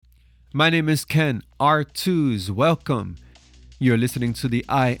My name is Ken R2s. Welcome. You're listening to the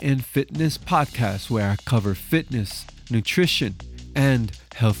I in Fitness podcast where I cover fitness, nutrition, and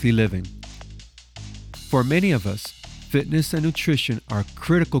healthy living. For many of us, fitness and nutrition are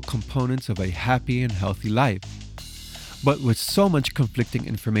critical components of a happy and healthy life. But with so much conflicting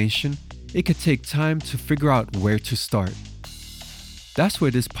information, it can take time to figure out where to start. That's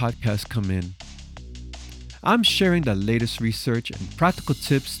where this podcast comes in. I'm sharing the latest research and practical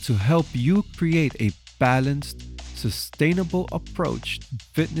tips to help you create a balanced, sustainable approach to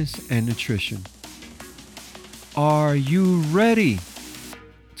fitness and nutrition. Are you ready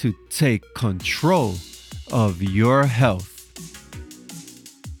to take control of your health?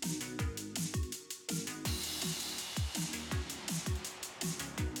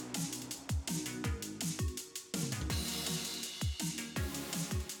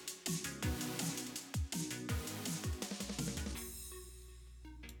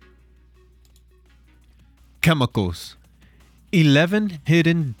 Chemicals. 11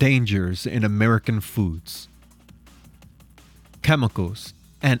 hidden dangers in American foods. Chemicals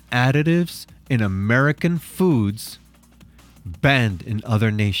and additives in American foods banned in other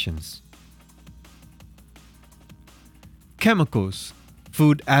nations. Chemicals,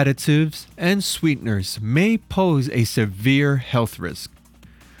 food additives, and sweeteners may pose a severe health risk,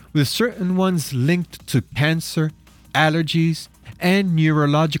 with certain ones linked to cancer, allergies, and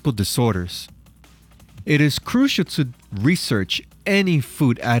neurological disorders. It is crucial to research any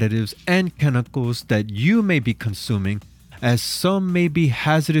food additives and chemicals that you may be consuming, as some may be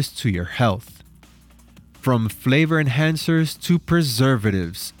hazardous to your health. From flavor enhancers to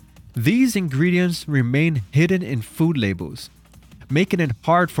preservatives, these ingredients remain hidden in food labels, making it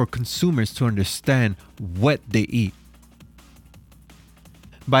hard for consumers to understand what they eat.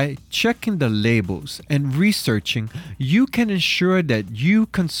 By checking the labels and researching, you can ensure that you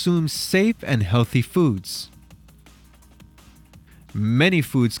consume safe and healthy foods. Many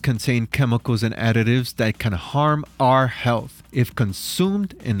foods contain chemicals and additives that can harm our health if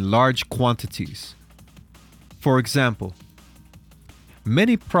consumed in large quantities. For example,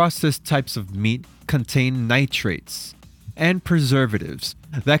 many processed types of meat contain nitrates and preservatives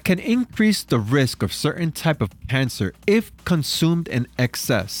that can increase the risk of certain type of cancer if consumed in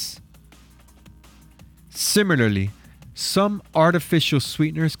excess. Similarly, some artificial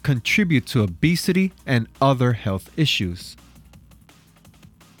sweeteners contribute to obesity and other health issues.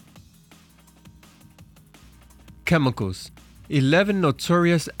 Chemicals. 11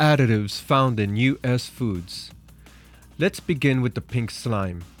 notorious additives found in U.S. foods. Let's begin with the pink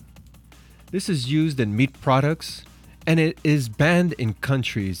slime. This is used in meat products, and it is banned in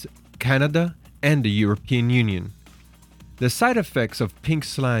countries Canada and the European Union. The side effects of pink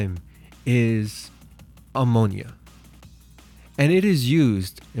slime is ammonia, and it is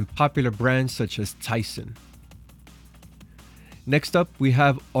used in popular brands such as Tyson. Next up, we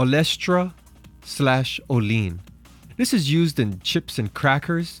have olestra/olein. This is used in chips and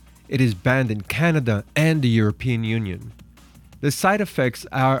crackers. It is banned in Canada and the European Union. The side effects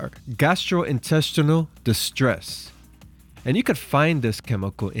are gastrointestinal distress, and you could find this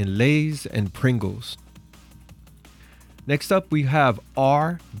chemical in Lay's and Pringles. Next up, we have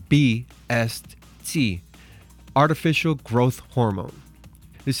RBST, artificial growth hormone.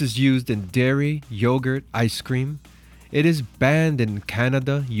 This is used in dairy, yogurt, ice cream. It is banned in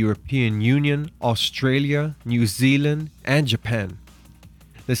Canada, European Union, Australia, New Zealand, and Japan.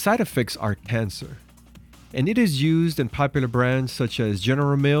 The side effects are cancer, and it is used in popular brands such as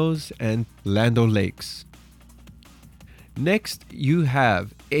General Mills and Land O'Lakes. Next, you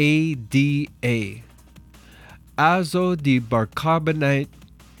have ADA, azodibicarbonate,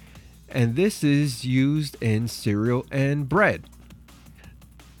 and this is used in cereal and bread.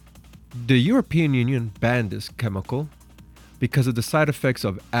 The European Union banned this chemical because of the side effects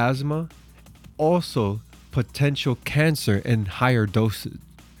of asthma, also potential cancer in higher doses.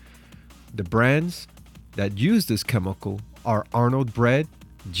 The brands that use this chemical are Arnold Bread,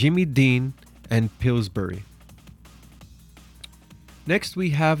 Jimmy Dean, and Pillsbury. Next, we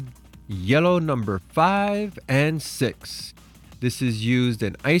have yellow number 5 and 6. This is used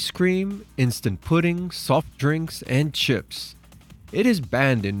in ice cream, instant pudding, soft drinks, and chips. It is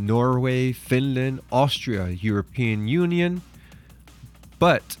banned in Norway, Finland, Austria, European Union,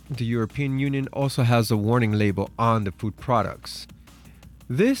 but the European Union also has a warning label on the food products.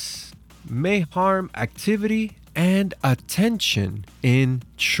 This may harm activity and attention in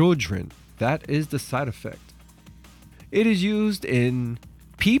children. That is the side effect. It is used in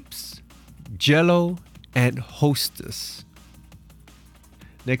Peeps, Jell-O, and Hostess.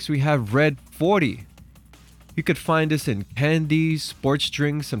 Next, we have Red 40. You could find this in candies, sports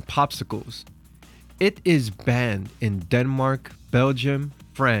drinks, and popsicles. It is banned in Denmark, Belgium,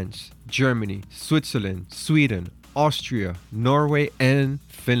 France, Germany, Switzerland, Sweden, Austria, Norway, and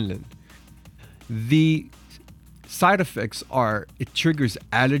Finland. The side effects are it triggers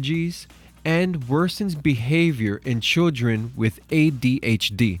allergies and worsens behavior in children with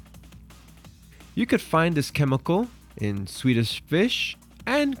ADHD. You could find this chemical in Swedish Fish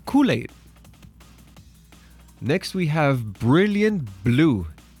and Kool-Aid. Next we have Brilliant Blue,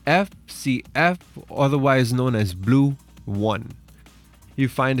 FCF, otherwise known as Blue 1. You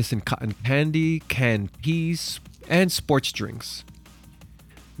find this in cotton candy, canned peas, and sports drinks.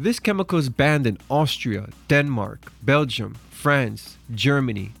 This chemical is banned in Austria, Denmark, Belgium, France,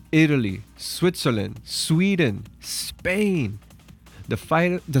 Germany, Italy, Switzerland, Sweden, Spain.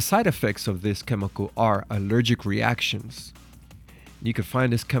 The side effects of this chemical are allergic reactions. You can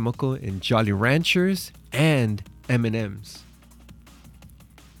find this chemical in Jolly Ranchers and M&Ms.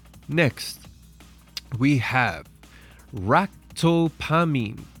 Next, we have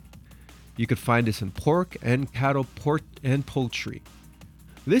ractopamine. You could find this in pork and cattle, pork and poultry.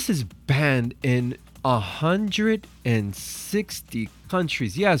 This is banned in 160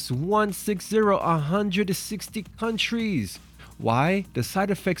 countries. Yes, 160 countries. Why? The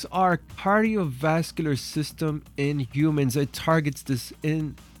side effects are cardiovascular system in humans. It targets this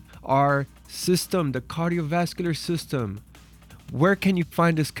in our system, the cardiovascular system. Where can you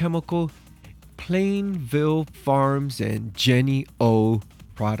find this chemical? Plainville Farms and Jenny O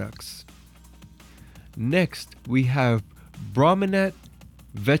products. Next, we have brominate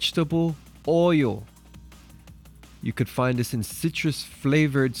vegetable oil. You could find this in citrus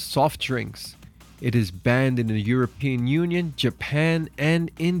flavored soft drinks. It is banned in the European Union, Japan, and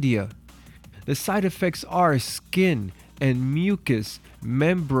India. The side effects are skin and mucus,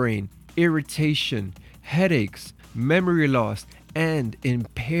 membrane, irritation, headaches, memory loss, and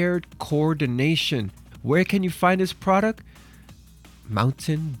impaired coordination. Where can you find this product?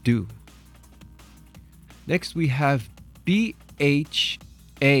 Mountain Dew. Next we have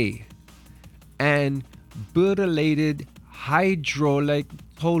BHA and butylated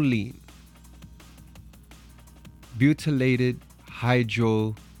hydroxytoluene. Butylated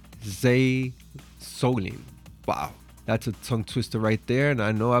hydroxytoluene. Wow, that's a tongue twister right there, and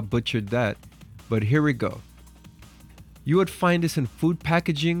I know I butchered that, but here we go. You would find this in food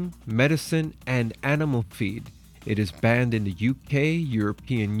packaging, medicine, and animal feed. It is banned in the UK,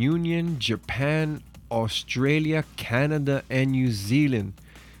 European Union, Japan, Australia, Canada, and New Zealand.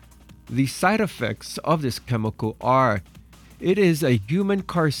 The side effects of this chemical are it is a human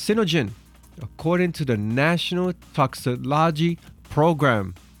carcinogen, according to the National Toxicology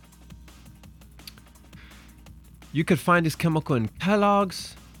Program. You could find this chemical in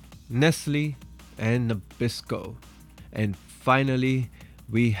Kellogg's, Nestle, and Nabisco. And finally,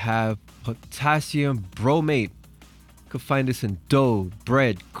 we have potassium bromate. You could find this in dough,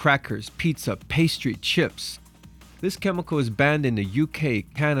 bread, crackers, pizza, pastry, chips. This chemical is banned in the UK,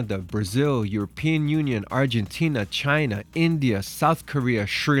 Canada, Brazil, European Union, Argentina, China, India, South Korea,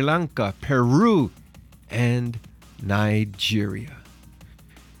 Sri Lanka, Peru, and Nigeria.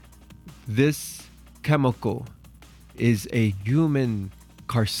 This chemical is a human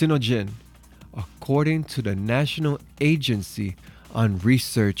carcinogen according to the National Agency on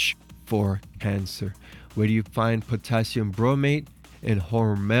Research for Cancer. Where do you find potassium bromate? In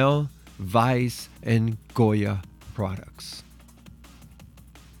Hormel, Weiss, and Goya products.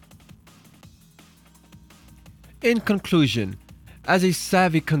 In conclusion, as a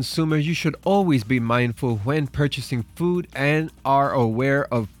savvy consumer, you should always be mindful when purchasing food and are aware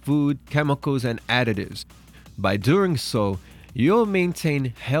of food chemicals and additives. By doing so, you'll maintain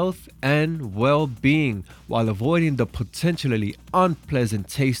health and well-being while avoiding the potentially unpleasant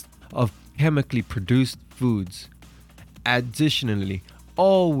taste of chemically produced foods. Additionally,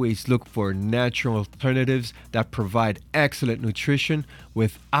 always look for natural alternatives that provide excellent nutrition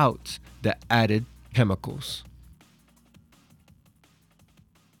without the added chemicals.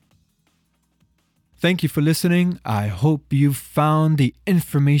 Thank you for listening. I hope you found the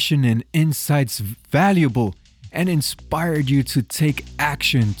information and insights valuable and inspired you to take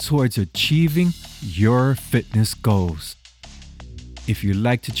action towards achieving your fitness goals. If you'd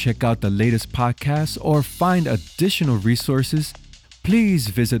like to check out the latest podcasts or find additional resources, please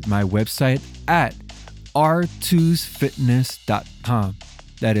visit my website at r2sfitness.com.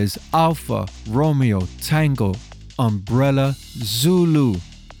 That is Alpha Romeo Tango Umbrella Zulu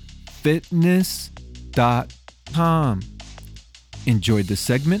fitness.com. Enjoyed the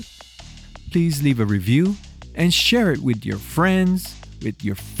segment? Please leave a review and share it with your friends, with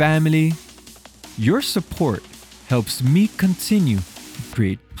your family. Your support helps me continue to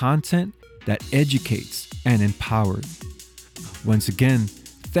create content that educates and empowers. Once again,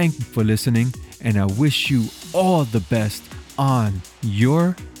 thank you for listening, and I wish you all the best on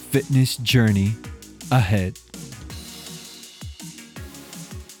your fitness journey ahead.